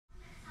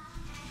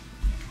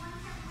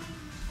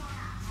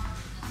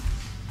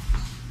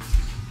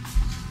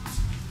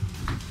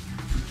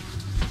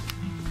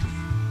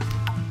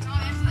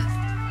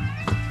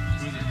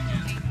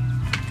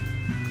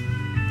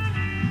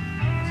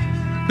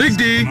Big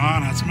D. Come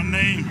on, that's my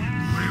name.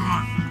 What do you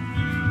want?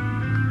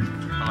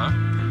 Hello?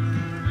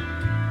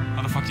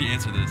 How the fuck do you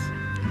answer this?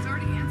 It's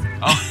already answered.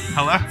 Oh,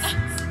 hello?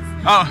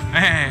 Oh,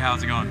 hey,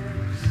 how's it going?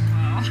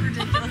 Wow.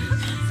 Ridiculous.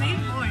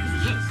 Same voice.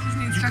 Just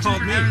need instructions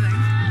for me. everything.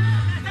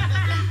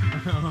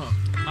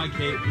 Hi,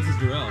 Kate. This is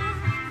Darrell.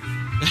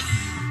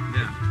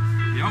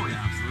 Yeah. Oh,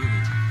 yeah,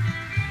 absolutely.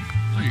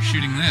 Oh, you're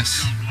shooting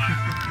this.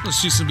 Let's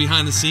shoot some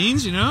behind the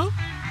scenes, you know?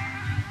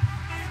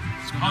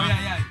 Oh,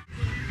 yeah.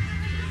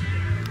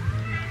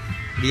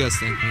 What do you guys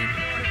think, man?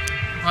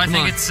 Well, I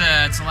think it's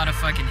a lot of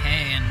fucking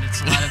hay and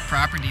it's a lot of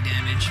property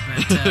damage,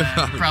 but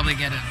we'll probably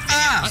get a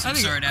video of some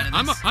sort out of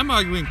this. I'm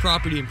arguing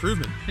property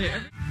improvement.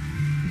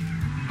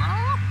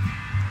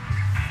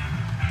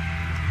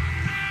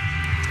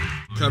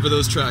 Cover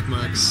those track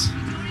marks.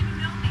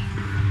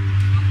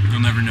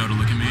 You'll never know to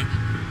look at me.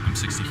 I'm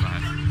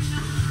 65.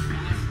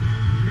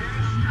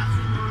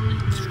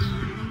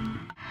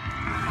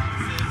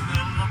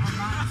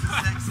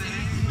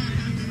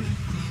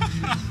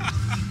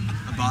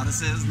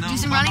 Do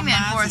some Running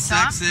Man for us,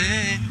 Tom.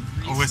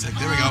 Oh, wait a sec.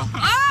 There we go.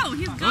 Oh,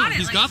 he's got it.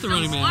 He's got the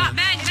Running Man.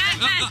 Bang.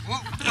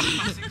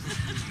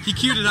 He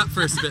queued it up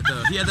first a bit,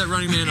 though. He had that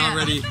Running Man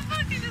already.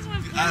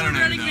 I don't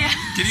even know.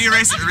 Can you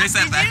erase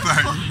that back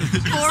part?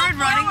 Forward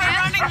Running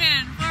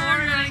Man.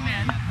 Forward Running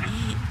Man.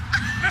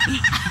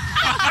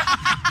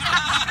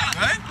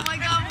 What? Oh my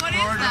god, what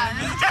is that?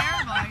 This is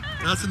terrifying.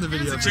 That's in the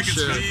video for Chicken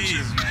sure.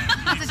 cheese, man.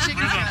 That's a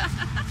chicken strip.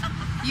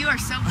 You are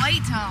so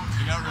white, Tom.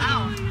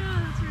 Wow.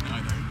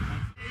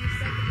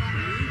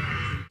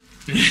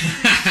 Don't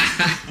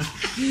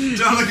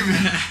look at me.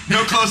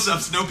 No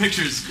close-ups, no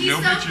pictures. He's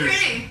no so pictures.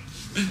 pretty.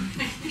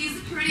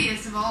 He's the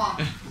prettiest of all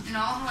in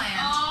all the land.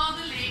 All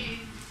the ladies.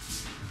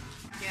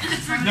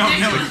 No.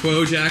 The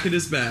Quo jacket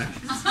is back.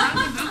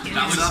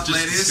 That was just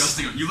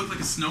disgusting. You look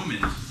like a snowman.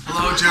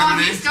 Hello,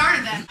 Germany. He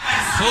started that.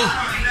 Oh.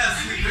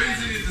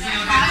 Oh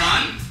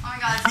my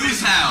god.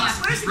 Whose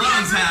house? Where's the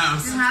Ron's camera?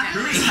 house. Doesn't have it?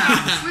 Whose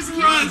house? Where's the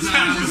camera? Ron's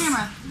house. Where's the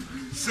camera?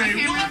 Say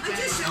camera. what? I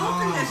just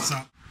opened it. What's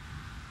up?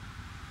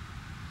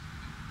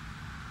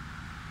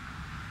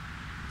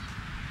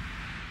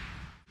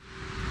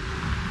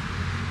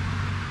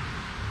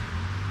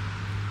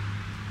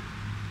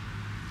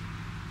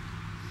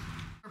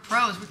 We're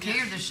pros. We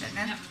catered this shit,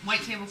 man.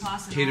 White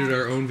tablecloths. And Catered all.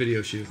 our own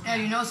video shoot. Yeah,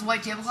 you know it's a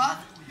white tablecloth?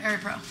 Very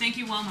pro. Thank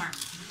you, Walmart.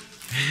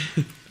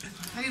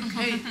 Are you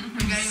okay?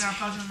 We're getting our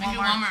fucking Thank you,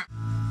 Walmart. Walmart.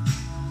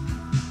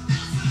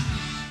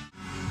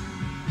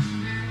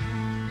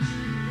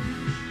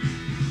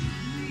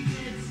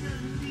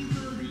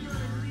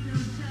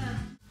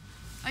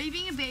 Are you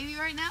being a baby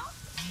right now?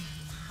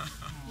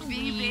 You're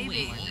being a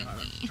baby. I'm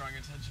drawing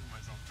attention to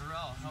myself.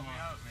 Darrell, help me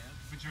out, man.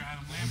 But you're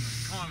Adam Lambert.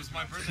 Come on, it was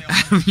my birthday.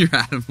 You're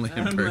Adam Lambert.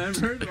 Adam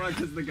Lambert? Why,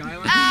 because the guy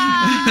like Oh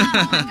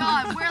my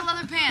god, wear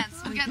leather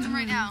pants. We'll get them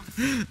right now.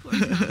 Adam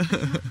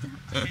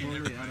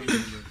Lambert.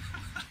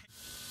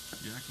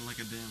 You're acting like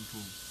a damn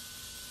fool.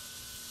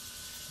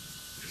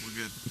 We're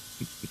good.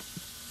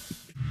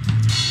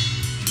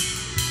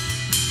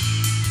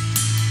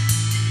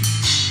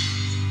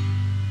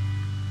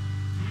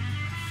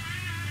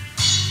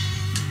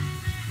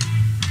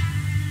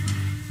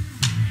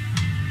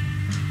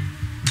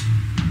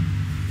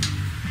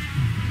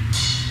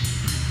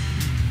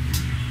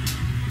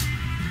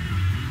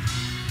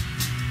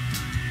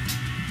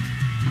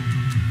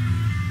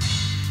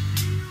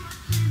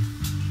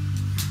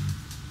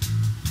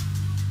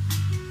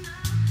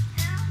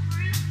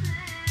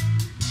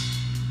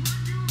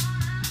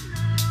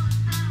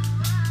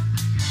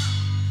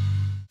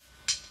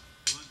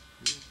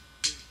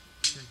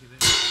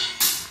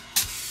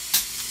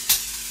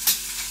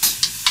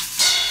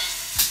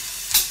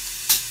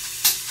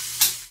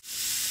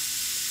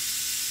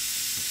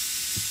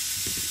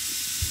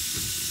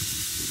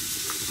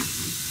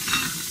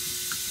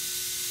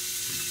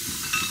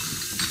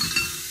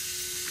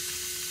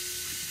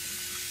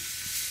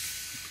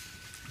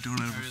 Don't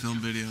ever film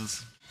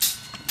videos.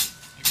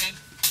 Okay.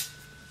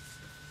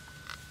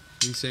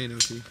 What are you saying,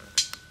 OT?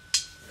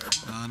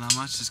 Not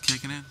much, just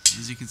kicking it.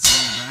 As you can see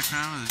in the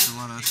background, there's a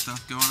lot of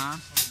stuff going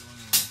on.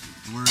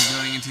 We're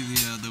going into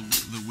the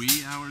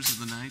wee hours of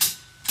the night,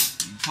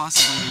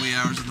 possibly the wee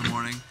hours of the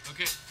morning.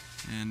 Okay.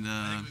 And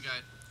I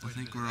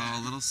think we're all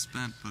a little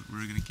spent, but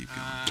we're gonna keep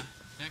going.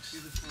 Next.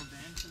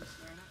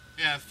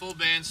 Yeah, full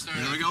band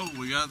started. There we go.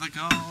 We got the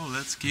call.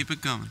 Let's keep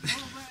it coming.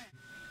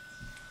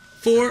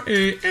 4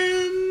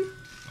 a.m.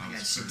 I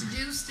got shit to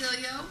do still,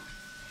 yo.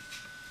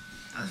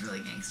 That was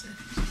really gangsta.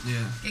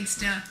 Yeah.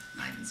 Gangsta,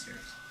 not even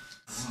serious.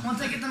 Once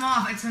I get them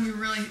off, it's gonna be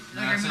really,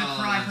 like, I'm gonna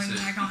cry putting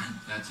them back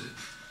on. That's it.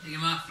 Take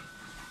him off.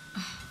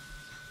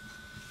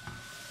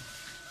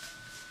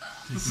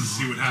 Let's just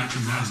see what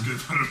happens. That's good.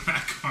 Put it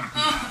back on.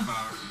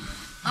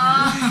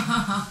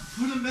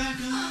 Put them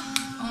back on.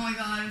 Oh my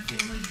god, it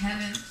feels like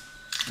heaven. It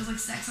feels like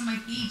sex on my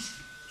feet.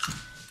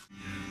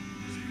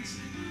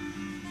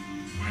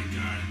 White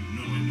guy,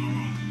 no,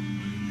 normal.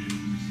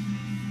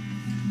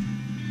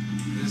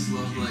 I just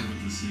love like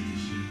the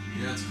sickest shit.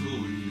 Yeah, it's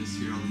cool when you just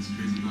hear all these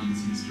crazy behind the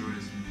scenes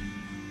stories.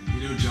 You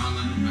You know John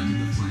Lennon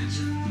invented the flange?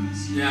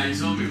 Yeah, you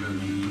told me about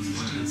that. That's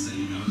fucking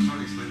insane. I was trying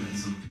to explain that to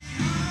somebody.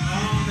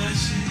 Oh, that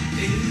shit.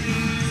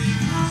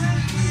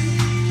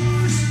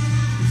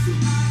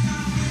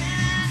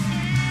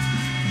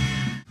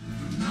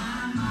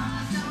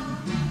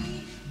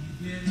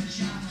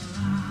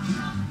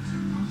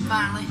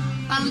 Finally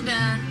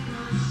done.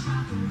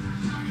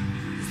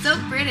 So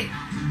pretty.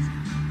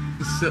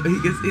 So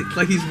it's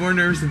like he's more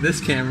nervous in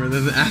this camera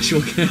than the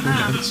actual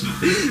camera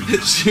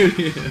that's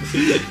shooting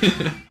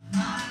it.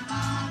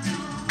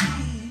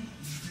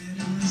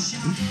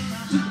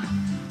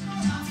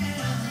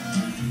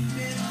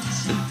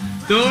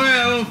 Don't worry,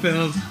 I won't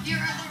film.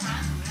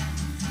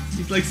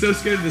 He's like so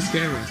scared of this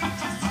camera.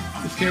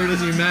 This camera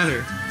doesn't even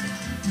matter.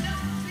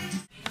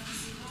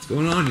 What's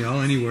going on, y'all?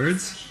 Any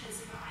words?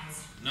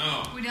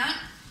 No. We done?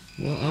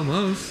 Well,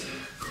 almost.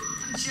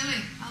 I'm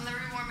chilly. I'll never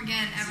be warm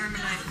again ever in my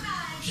life.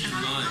 She's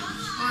lying.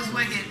 It was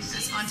wicked. It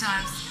was fun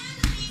times.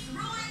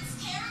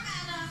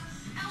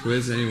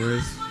 Quiz, any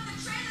words?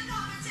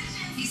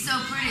 He's so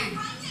pretty. I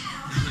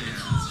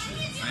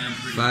am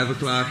pretty. 5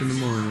 o'clock in the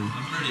morning.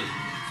 I'm pretty.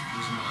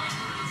 Those are my last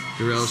words.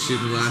 Darrell's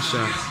shooting the last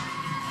shots.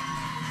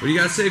 What do you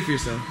gotta say for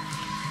yourself?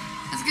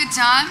 It was a good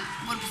time.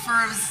 Would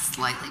prefer it was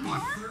slightly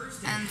warmer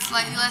and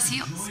slightly less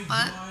heels,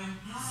 but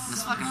it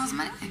was fucking awesome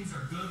anyway.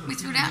 We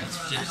threw down.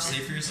 Did you say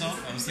for yourself?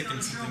 I was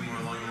thinking something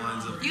more along the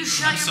lines of. You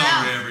shut I'm your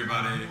sorry, mouth.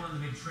 everybody.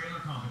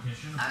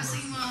 I was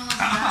thinking more along the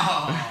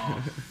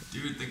lines of that.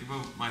 Dude, think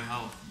about my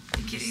health.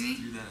 You kidding me?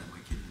 Do that at my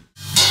kidney.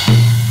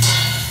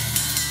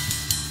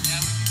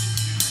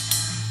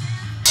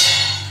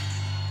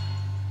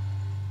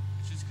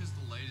 It's just because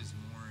the light is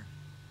more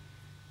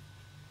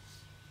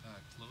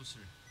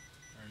closer,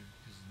 or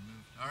because it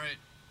moved. All right.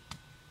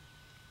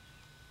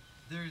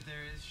 There is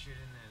shit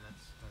in there.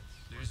 That's.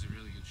 There's a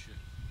really good shit.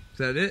 Is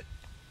that it?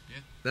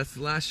 Yeah. That's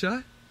the last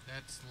shot?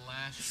 That's the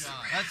last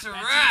shot. That's a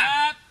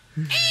wrap.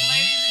 Ladies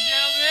and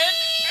gentlemen.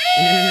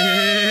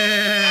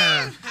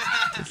 Yeah!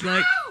 It's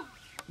like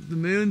the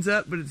moon's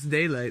up, but it's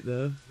daylight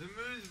though. The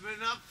moon's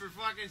been up for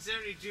fucking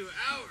 72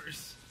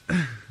 hours.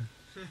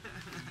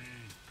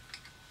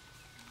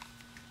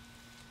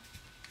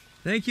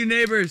 Thank you,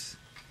 neighbors.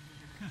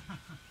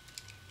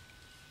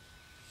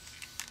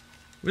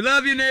 We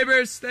love you,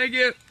 neighbors. Thank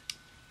you.